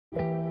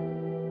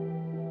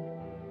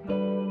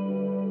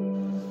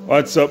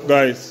What's up,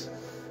 guys?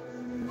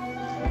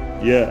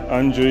 Yeah,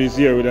 Andrew is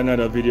here with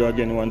another video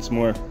again once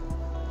more.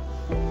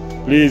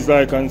 Please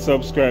like and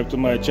subscribe to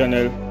my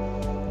channel,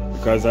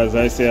 because as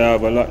I say, I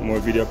have a lot more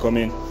video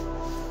coming.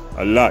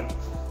 A lot.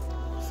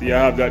 See, I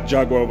have that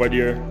Jaguar over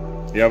there.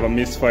 They have a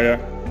misfire.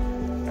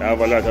 I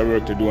have a lot of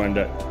work to do on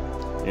that.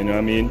 You know what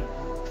I mean?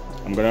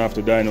 I'm gonna have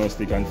to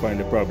diagnostic and find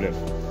the problem.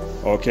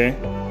 Okay?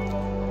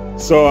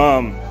 So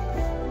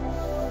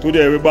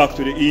today we're back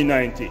to the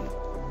E90.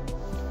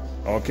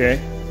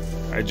 Okay?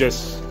 I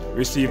just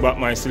received back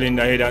my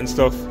cylinder head and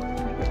stuff.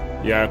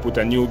 Yeah, I put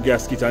a new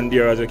gasket on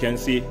there, as you can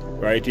see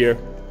right here.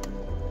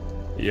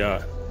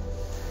 Yeah,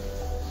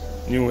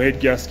 new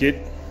head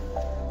gasket.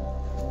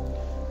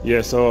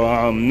 Yeah,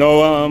 so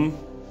now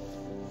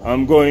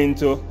I'm going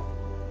to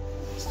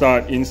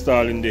start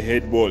installing the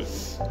head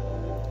bolts.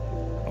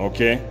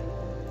 Okay,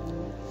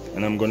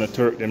 and I'm gonna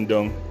torque them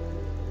down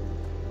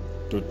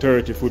to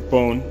 30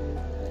 foot-pound.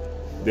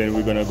 Then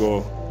we're gonna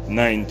go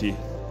 90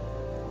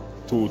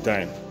 two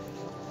times.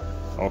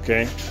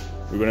 Okay,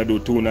 we're gonna do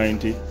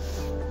 290.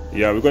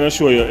 Yeah, we're gonna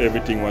show you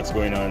everything what's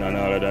going on and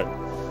all of that.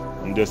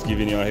 I'm just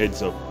giving you a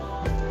heads up.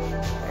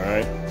 All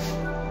right,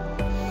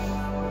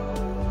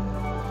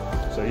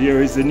 so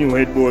here is the new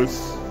head bolts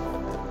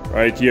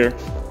right here.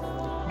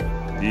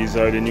 These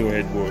are the new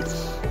head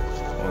bolts.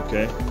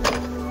 Okay,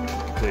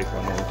 take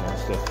them out and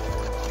stuff,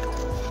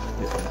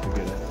 get them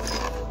together.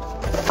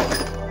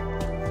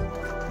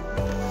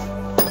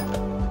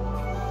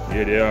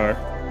 Here they are.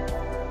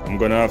 I'm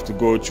gonna have to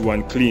go through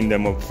and clean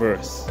them up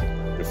first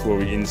before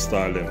we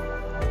install them.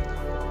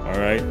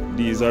 Alright,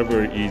 these are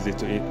very easy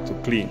to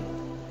clean.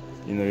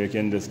 You know, you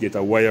can just get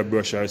a wire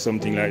brush or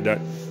something like that.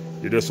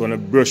 You just want to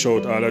brush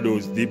out all of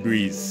those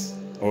debris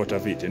out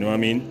of it, you know what I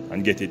mean?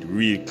 And get it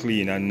real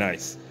clean and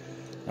nice.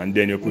 And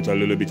then you put a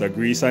little bit of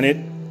grease on it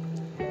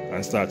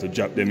and start to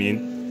drop them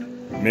in.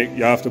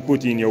 You have to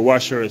put in your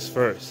washers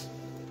first.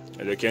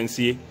 As you can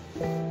see,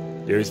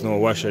 there is no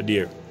washer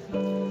there.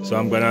 So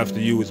I'm gonna have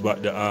to use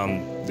back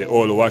the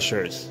old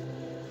washers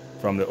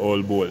from the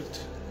old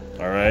bolt.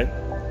 Alright?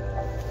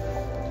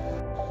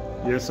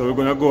 Yeah, so we're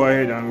gonna go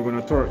ahead and we're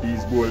gonna torque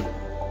these bolts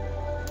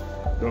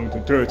down to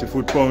 30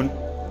 foot-pound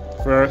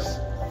first.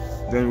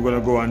 Then we're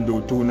gonna go and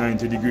do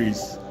 290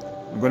 degrees.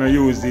 I'm gonna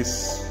use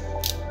this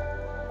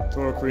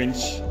torque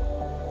wrench.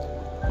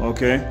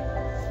 Okay?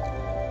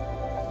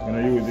 I'm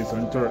gonna use this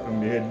and torque on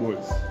the head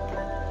bolts.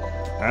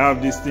 I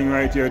have this thing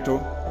right here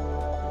too.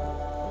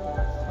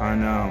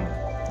 And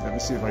let me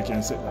see if I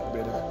can set that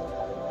better.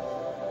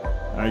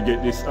 I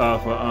get this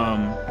off of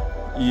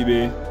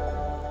eBay,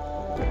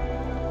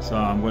 so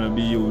I'm gonna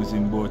be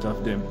using both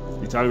of them.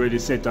 It's already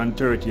set on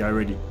 30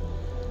 already.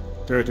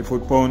 30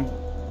 foot-pound.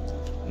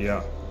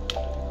 Yeah.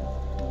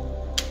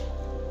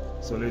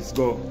 So let's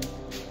go.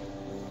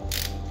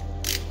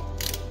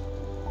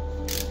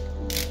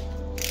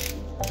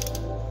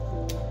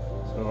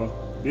 So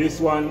this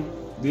one,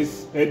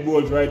 this head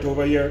bolt right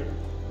over here,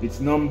 it's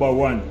number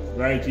 1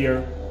 right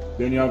here.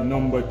 Then you have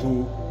number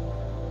 2,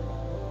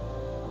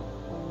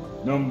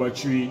 number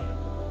 3,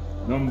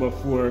 number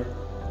 4,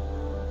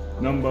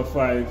 number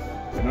 5,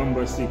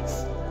 number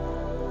 6.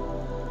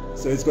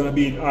 So it's going to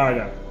be in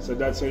order. So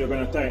that's how you're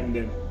going to tighten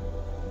them.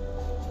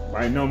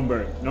 By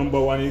number.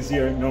 Number 1 is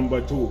here,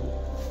 number 2.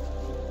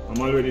 I'm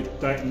already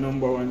tightened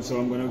number 1, so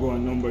I'm going to go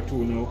on number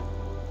 2 now.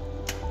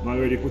 I'm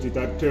already put it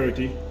at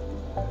 30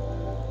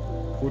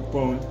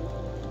 foot-pound.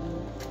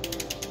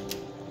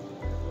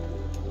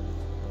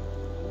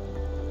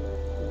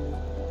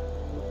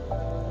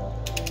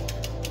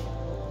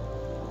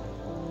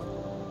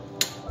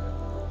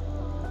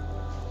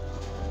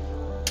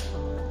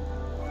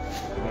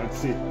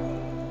 That's it.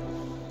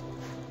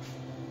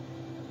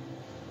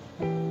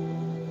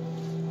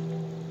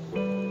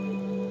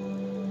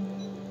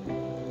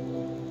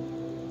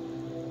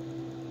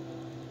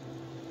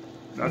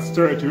 That's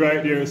 30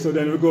 right there. So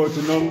then we go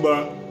to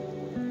number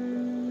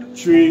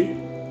 3.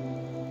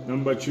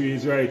 Number 3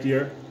 is right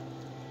here.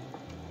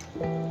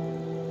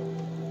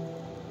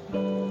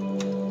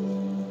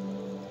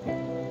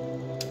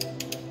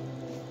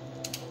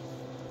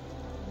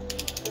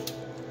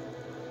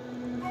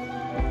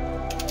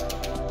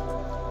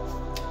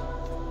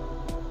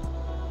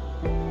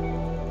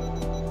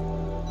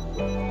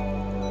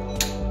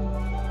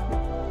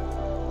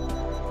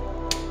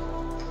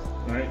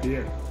 Right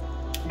there.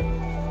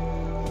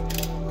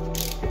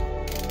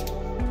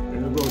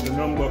 Then we go to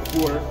number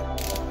 4.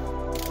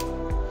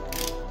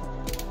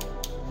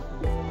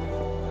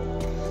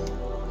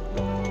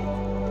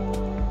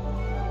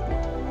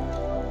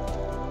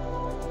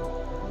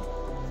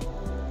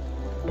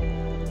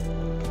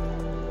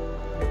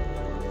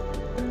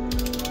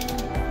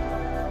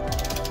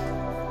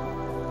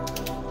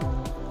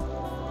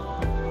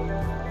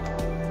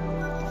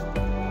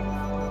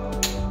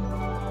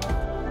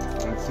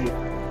 That's it.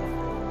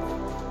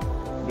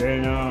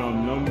 Then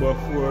number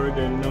 4,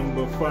 then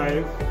number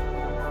 5.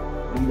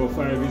 Number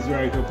 5 is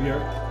right up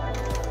here.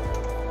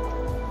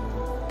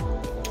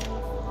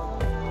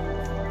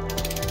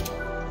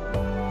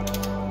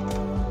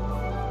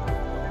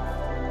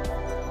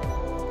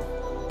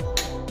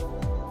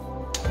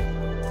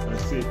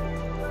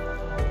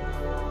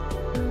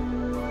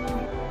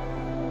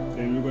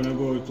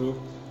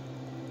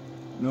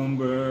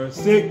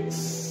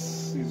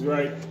 6 is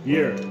right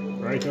here,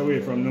 right away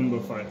from number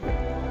 5.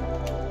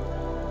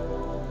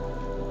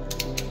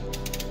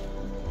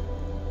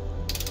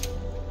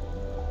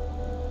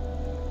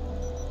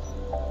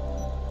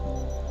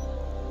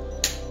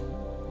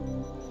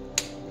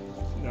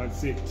 That's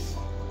 6.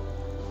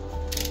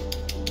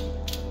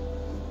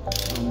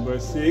 Number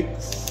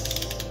 6.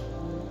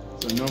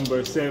 So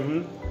number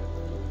 7,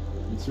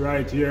 it's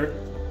right here.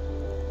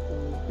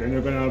 Then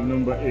you're gonna have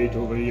number 8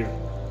 over here.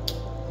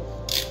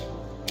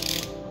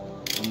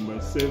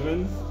 Number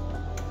 7.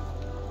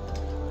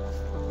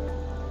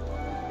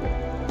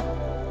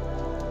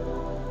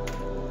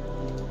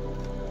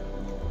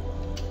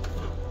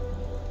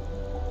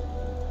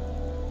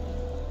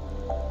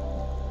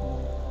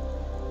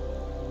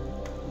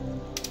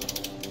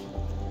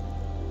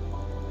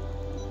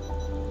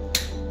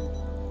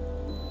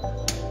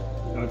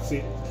 That's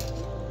it.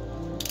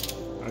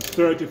 That's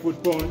 30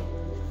 foot-pound.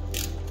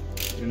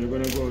 Then you're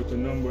gonna go to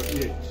number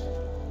 8.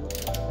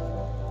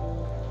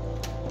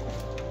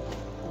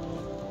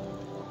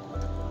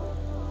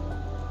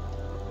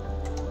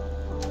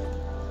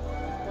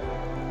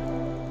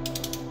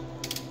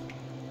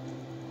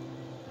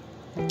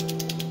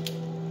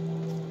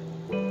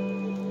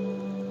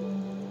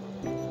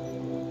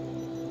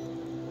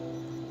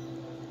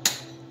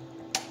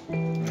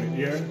 Right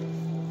here.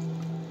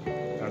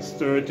 That's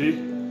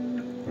 30.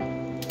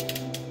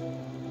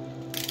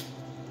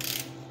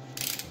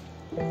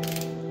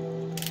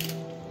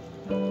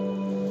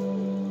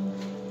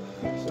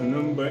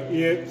 Number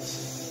 8,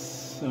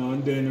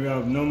 and then we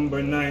have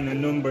number 9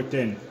 and number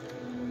 10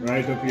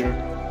 right up here.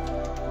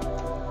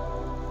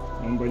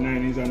 Number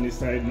 9 is on this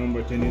side,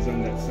 number 10 is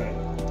on that side.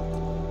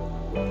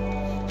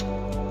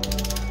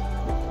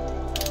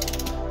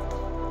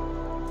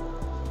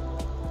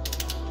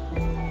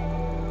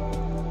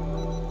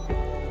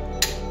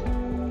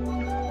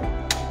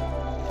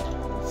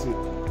 That's it.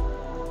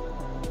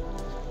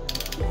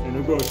 Then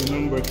we go to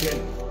number 10.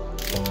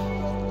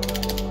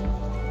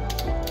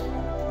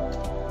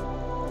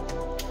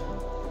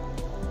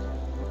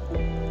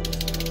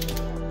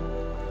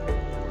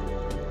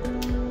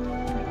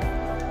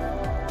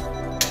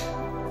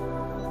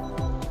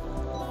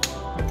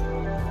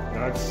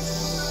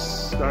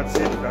 That's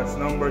it, that's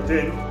number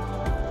 10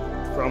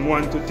 from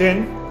 1 to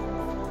 10.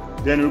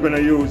 Then we're going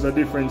to use a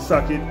different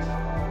socket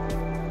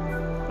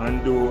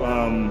and do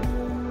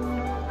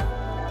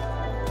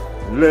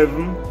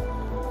 11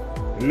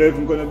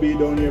 going to be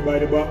down here by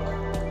the back,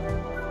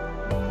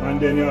 and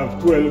then you have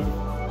 12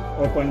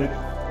 up on the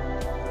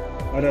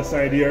other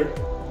side here,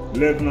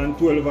 11 and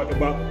 12 at the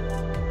back,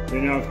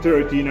 then you have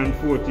 13 and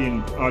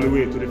 14 all the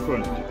way to the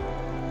front.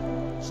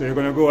 So you're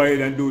going to go ahead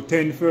and do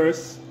 10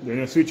 first, then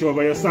you switch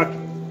over your socket.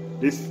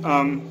 This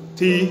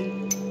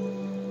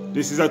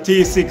this is a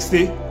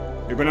T60.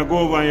 You're gonna go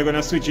over and you're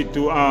gonna switch it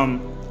to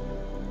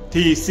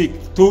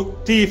T6 to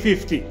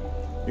T50.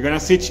 You're gonna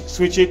switch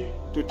it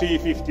to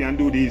T50 and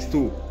do these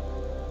 2.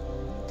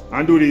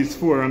 And do these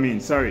 4, I mean,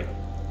 sorry.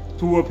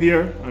 2 up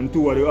here and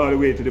 2 all the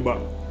way to the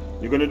back.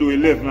 You're gonna do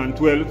 11 and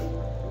 12,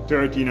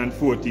 13 and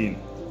 14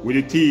 with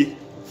the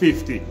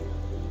T50.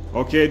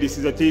 Okay, this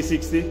is a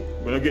T60.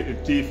 We're gonna get the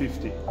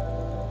T50.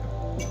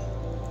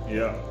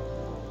 Yeah.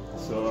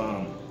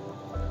 So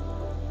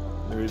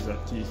there is a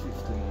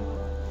T50 now.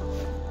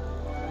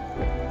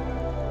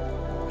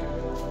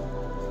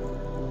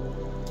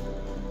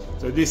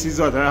 So this is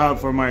what I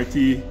have for my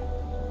T50.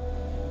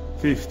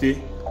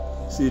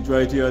 See it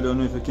right here, I don't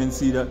know if you can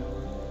see that,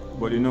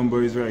 but the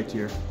number is right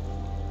here.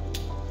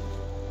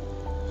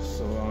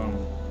 So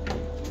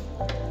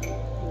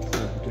so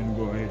you can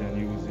go ahead and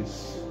use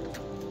this.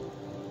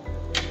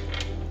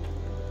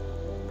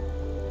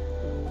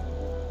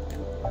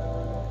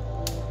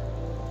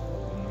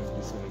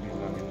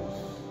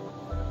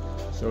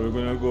 So we're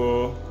gonna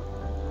go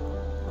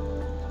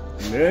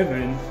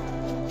 11.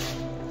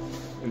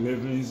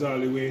 11 is all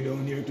the way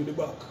down here to the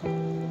back.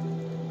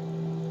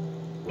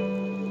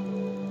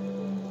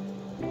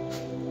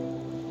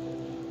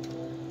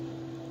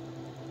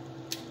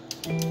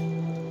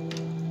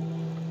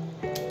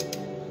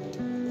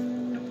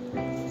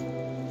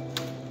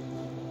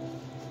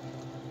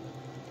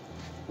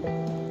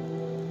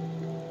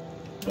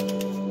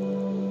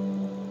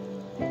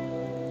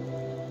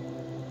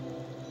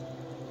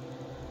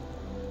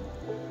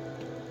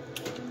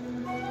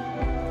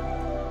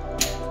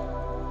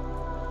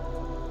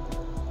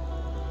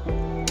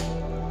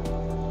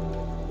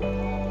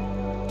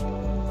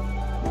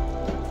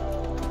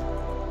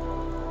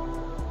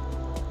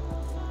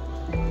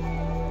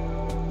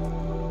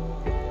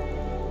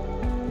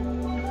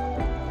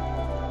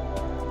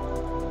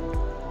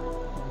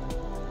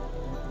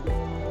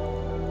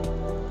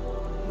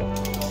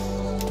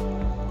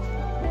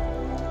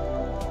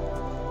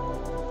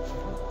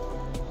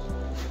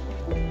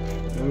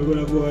 We're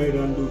going to go ahead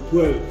and do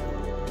 12.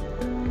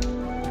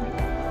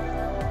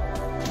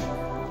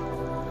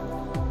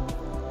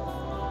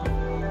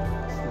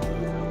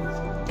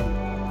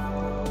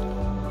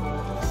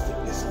 Let's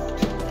take this out.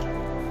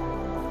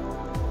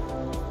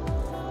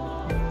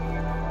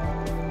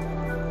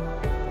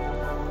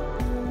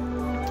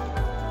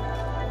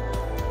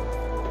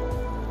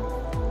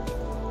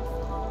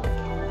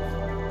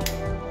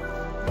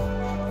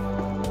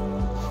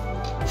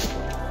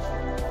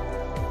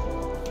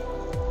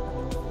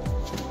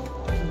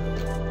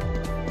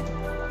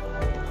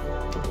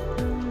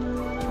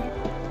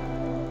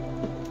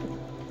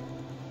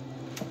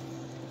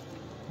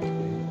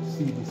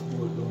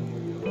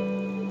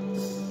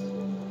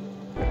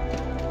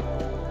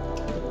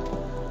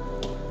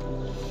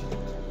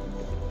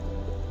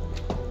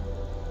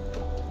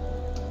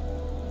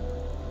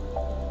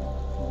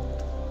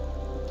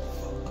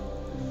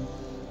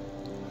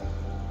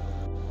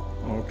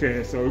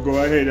 Okay, so we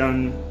go ahead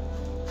and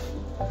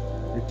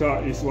we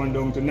tart this one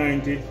down to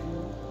 90.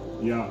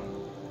 Yeah.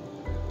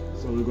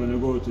 So we're gonna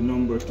go to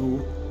number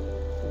 2.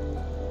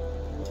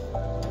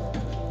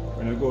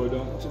 We're gonna go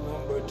down to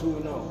number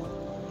 2 now.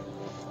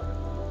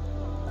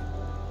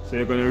 So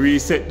you're gonna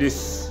reset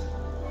this.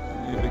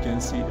 If you can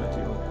see that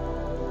here.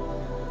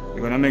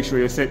 You're gonna make sure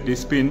you set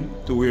this pin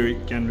to where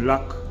it can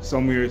lock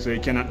somewhere so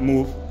it cannot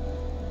move.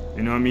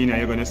 You know what I mean? And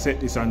you're gonna set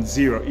this on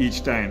 0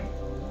 each time.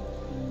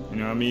 You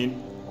know what I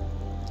mean?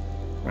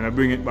 I'm gonna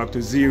bring it back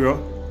to 0.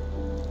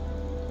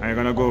 And you're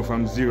gonna go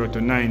from 0 to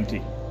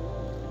 90.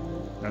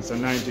 That's a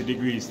 90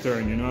 degrees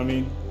turn, you know what I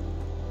mean?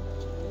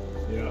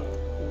 Yeah.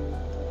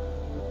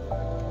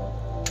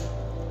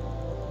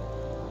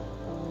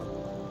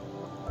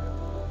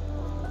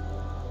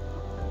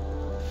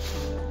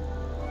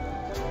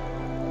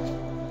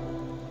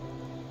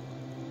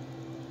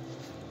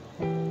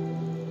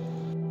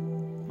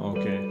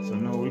 Okay, so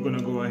now we're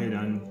gonna go ahead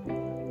and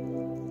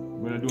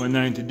we're gonna do a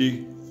 90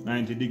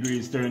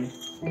 degrees turn.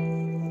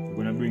 We're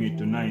gonna bring it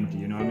to 90,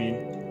 you know what I mean?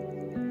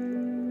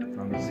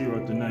 From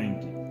 0 to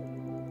 90.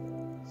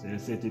 So you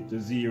set it to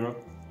 0,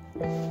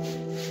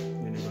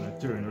 then you're gonna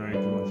turn right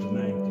on to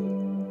 90.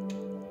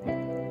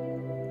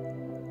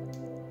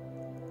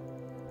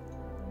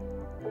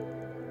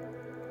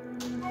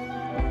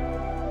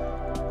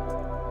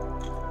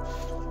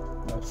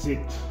 That's it.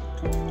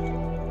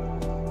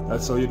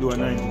 That's how you do a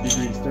 90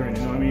 degrees turn,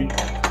 you know what I mean?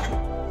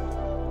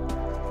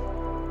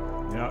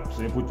 Yeah,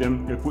 so you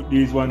put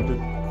these one to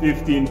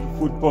 15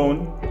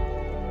 foot-pound,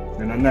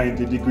 then a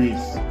 90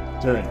 degrees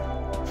turn.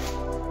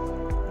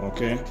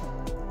 Okay?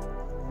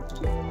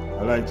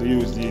 I like to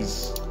use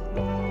these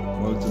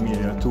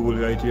multimedia tool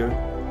right here.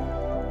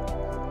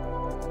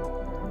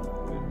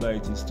 The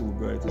light is too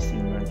bright to see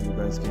right, you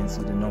guys can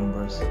see the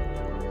numbers.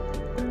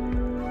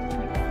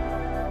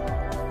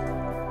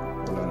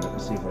 Hold on, let me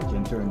see if I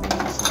can turn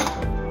this.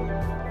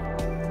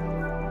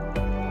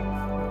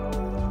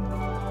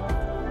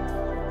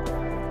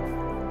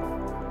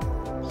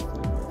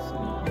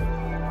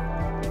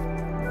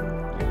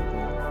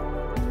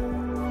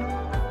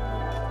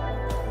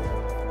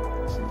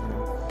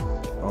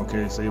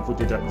 Okay, so you put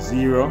it at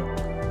 0,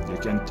 you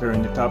can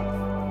turn the top.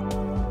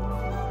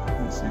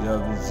 You see you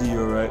have the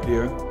 0 right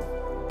here.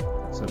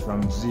 So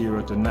from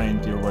 0 to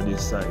 90 over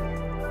this side. You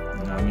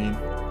know what I mean?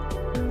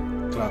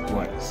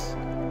 Clockwise.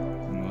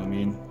 You know what I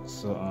mean?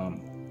 So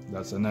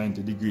that's a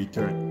 90 degree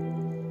turn.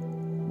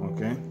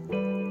 Okay?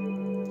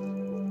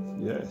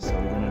 Yeah, so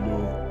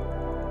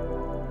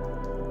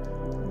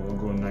we'll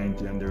go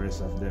 90 and the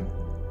rest of them.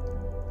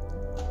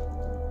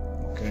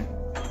 Okay?